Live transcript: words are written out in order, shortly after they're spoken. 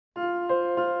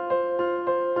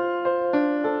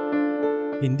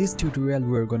In this tutorial,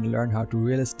 we are going to learn how to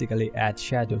realistically add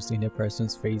shadows in a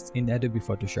person's face in Adobe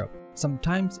Photoshop.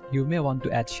 Sometimes you may want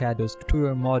to add shadows to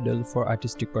your model for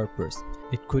artistic purpose.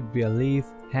 It could be a leaf,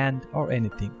 hand, or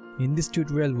anything. In this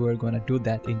tutorial, we are going to do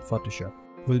that in Photoshop.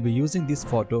 We'll be using this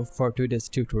photo for today's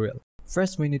tutorial.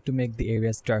 First, we need to make the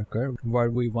areas darker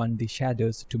where we want the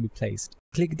shadows to be placed.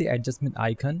 Click the adjustment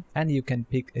icon and you can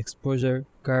pick exposure,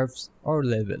 curves, or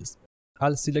levels.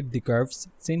 I'll select the curves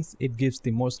since it gives the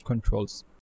most controls.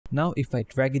 Now if I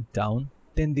drag it down,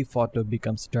 then the photo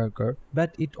becomes darker,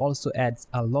 but it also adds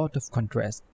a lot of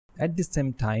contrast. At the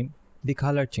same time, the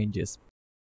color changes.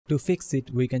 To fix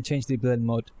it, we can change the blend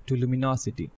mode to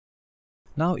luminosity.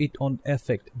 Now it won't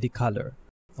affect the color.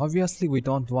 Obviously, we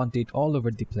don't want it all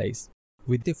over the place.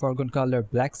 With the foreground color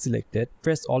black selected,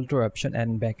 press Alt Option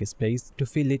and backspace to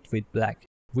fill it with black.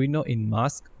 We know in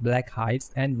mask, black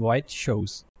hides and white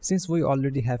shows. Since we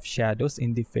already have shadows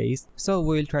in the face, so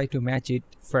we'll try to match it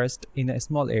first in a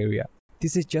small area.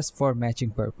 This is just for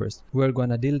matching purpose. We're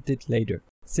gonna delete it later.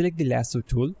 Select the lasso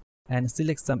tool and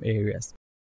select some areas.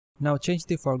 Now change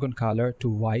the foreground color to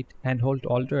white and hold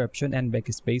Alt Option and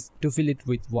backspace to fill it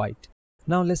with white.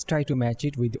 Now let's try to match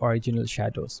it with the original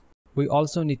shadows. We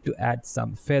also need to add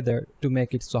some feather to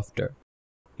make it softer.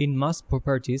 In mask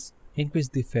properties, increase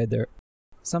the feather.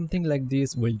 Something like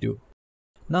this will do.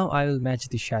 Now I will match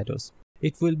the shadows.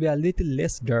 It will be a little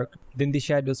less dark than the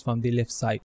shadows from the left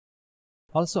side.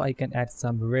 Also, I can add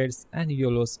some reds and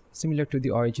yellows similar to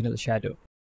the original shadow.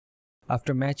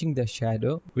 After matching the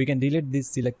shadow, we can delete this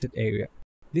selected area.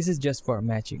 This is just for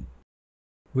matching.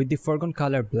 With the foreground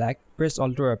color black, press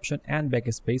Alt Option and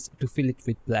backspace to fill it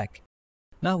with black.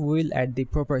 Now we will add the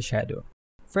proper shadow.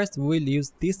 First, we will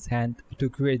use this hand to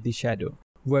create the shadow.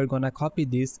 We're gonna copy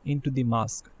this into the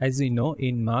mask. As we know,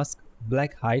 in mask,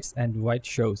 black hides and white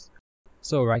shows.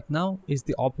 So right now is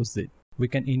the opposite. We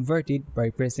can invert it by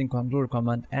pressing Ctrl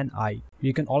Command and I.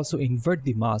 You can also invert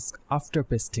the mask after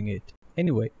pasting it.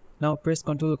 Anyway, now press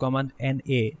Ctrl Command and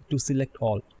A to select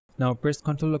all. Now press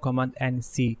Ctrl Command and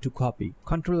C to copy.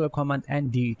 Ctrl Command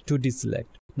and D to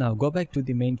deselect. Now go back to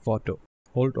the main photo.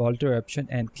 Hold Alt Option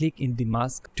and click in the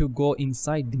mask to go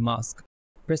inside the mask.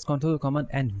 Press Ctrl Command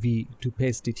and V to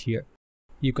paste it here.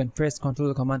 You can press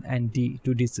Ctrl Command and D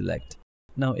to deselect.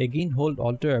 Now again hold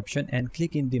Alt Option and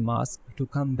click in the mask to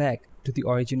come back to the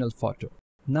original photo.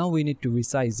 Now we need to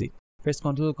resize it. Press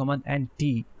Ctrl Command and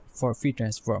T for free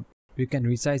transform. You can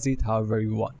resize it however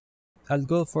you want. I'll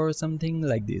go for something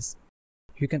like this.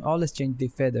 You can always change the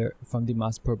feather from the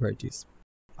mask properties.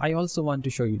 I also want to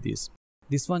show you this.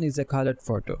 This one is a colored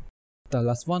photo. The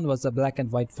last one was a black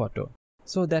and white photo.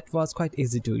 So that was quite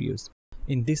easy to use.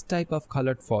 In this type of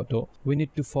colored photo, we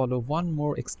need to follow one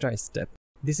more extra step.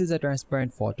 This is a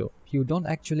transparent photo. You don't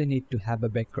actually need to have a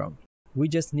background. We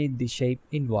just need the shape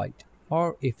in white.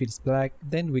 Or if it's black,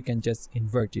 then we can just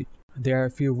invert it. There are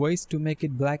a few ways to make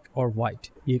it black or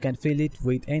white. You can fill it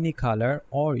with any color,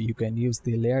 or you can use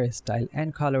the layer style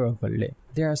and color overlay.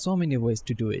 There are so many ways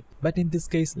to do it, but in this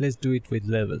case, let's do it with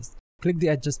levels. Click the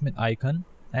adjustment icon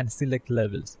and select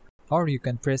levels. Or you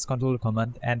can press Ctrl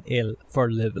Command and L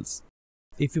for levels.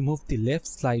 If you move the left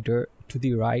slider to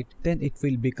the right, then it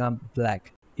will become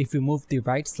black. If you move the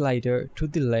right slider to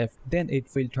the left, then it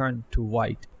will turn to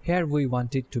white. Here we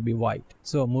want it to be white,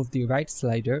 so move the right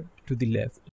slider to the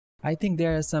left. I think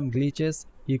there are some glitches.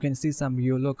 You can see some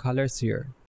yellow colors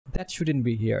here. That shouldn't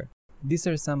be here. These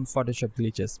are some Photoshop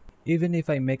glitches. Even if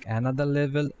I make another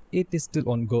level, it still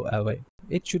won't go away.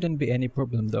 It shouldn't be any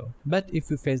problem though. But if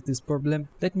you face this problem,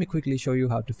 let me quickly show you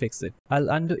how to fix it. I'll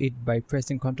undo it by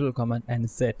pressing Ctrl Command and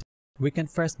Z. We can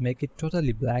first make it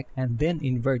totally black and then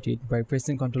invert it by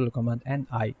pressing Ctrl Command and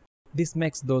I. This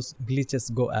makes those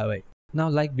glitches go away. Now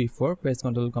like before, press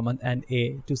Ctrl Command and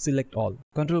A to select all.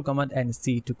 Ctrl Command and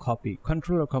C to copy.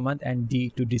 Ctrl Command and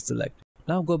D to deselect.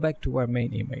 Now go back to our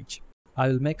main image. I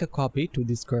will make a copy to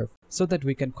this curve so that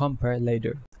we can compare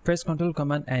later. Press Ctrl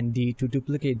Command and D to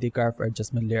duplicate the curve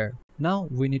adjustment layer. Now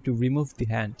we need to remove the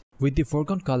hand. With the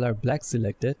foreground color black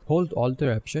selected, hold Alt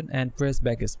Option and press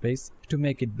backspace to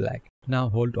make it black. Now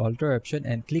hold Alt Option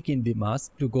and click in the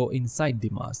mask to go inside the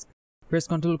mask. Press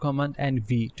Ctrl Command and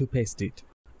V to paste it.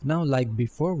 Now like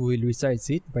before, we will resize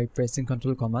it by pressing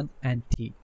Ctrl Command and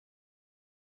T.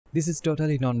 This is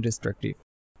totally non-destructive.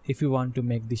 If you want to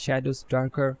make the shadows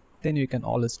darker, then you can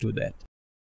always do that.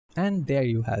 And there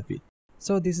you have it.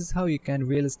 So this is how you can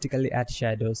realistically add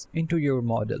shadows into your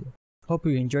model. Hope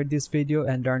you enjoyed this video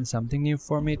and learned something new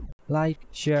from it. Like,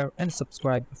 share and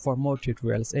subscribe for more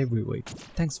tutorials every week.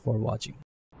 Thanks for watching.